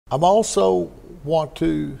I'm also want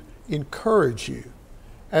to encourage you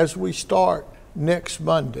as we start next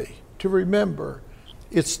Monday to remember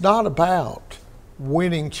it's not about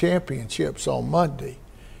winning championships on Monday.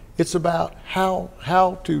 It's about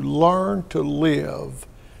how to learn to live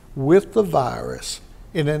with the virus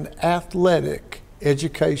in an athletic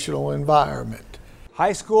educational environment.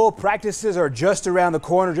 High school practices are just around the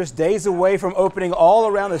corner, just days away from opening all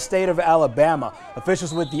around the state of Alabama.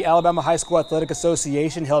 Officials with the Alabama High School Athletic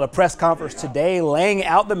Association held a press conference today laying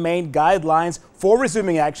out the main guidelines for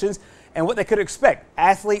resuming actions and what they could expect,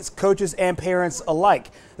 athletes, coaches, and parents alike.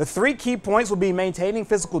 The 3 key points will be maintaining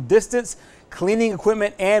physical distance, cleaning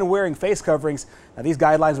equipment, and wearing face coverings. Now, these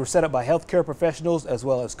guidelines were set up by healthcare professionals as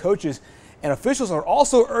well as coaches, and officials are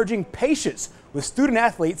also urging patience with student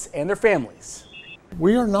athletes and their families.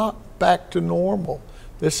 We are not back to normal.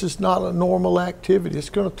 This is not a normal activity. It's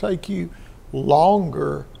going to take you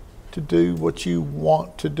longer to do what you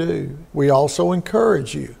want to do. We also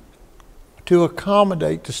encourage you to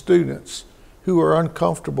accommodate the students who are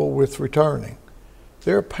uncomfortable with returning.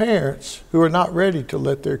 There are parents who are not ready to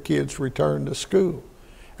let their kids return to school.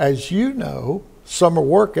 As you know, summer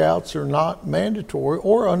workouts are not mandatory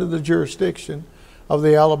or under the jurisdiction of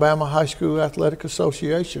the Alabama High School Athletic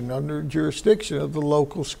Association, under jurisdiction of the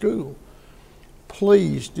local school.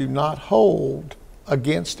 Please do not hold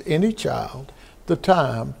against any child the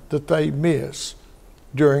time that they miss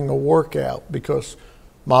during a workout because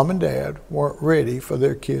mom and dad weren't ready for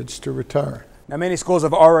their kids to return. Now, many schools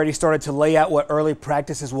have already started to lay out what early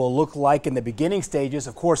practices will look like in the beginning stages,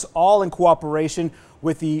 of course, all in cooperation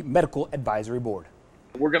with the Medical Advisory Board.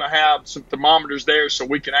 We're going to have some thermometers there so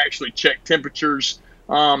we can actually check temperatures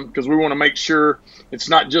because we want to make sure it's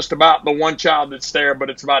not just about the one child that's there, but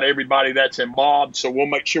it's about everybody that's involved. So we'll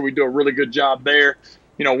make sure we do a really good job there.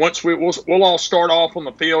 You know, once we'll all start off on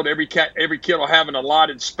the field. Every kid will have an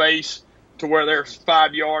allotted space to where there's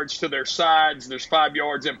 5 yards to their sides. There's 5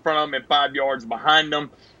 yards in front of them and 5 yards behind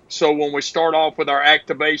them. So when we start off with our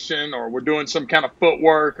activation or we're doing some kind of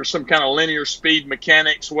footwork or some kind of linear speed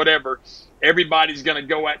mechanics, whatever, everybody's going to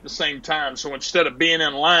go at the same time. So instead of being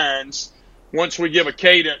in lines, once we give a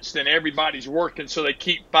cadence, then everybody's working so they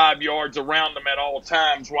keep 5 yards around them at all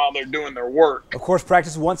times while they're doing their work. Of course,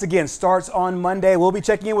 practice once again starts on Monday. We'll be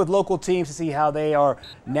checking in with local teams to see how they are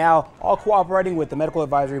now all cooperating with the Medical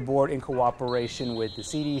Advisory Board in cooperation with the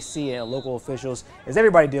CDC and local officials as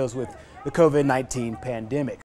everybody deals with the COVID-19 pandemic.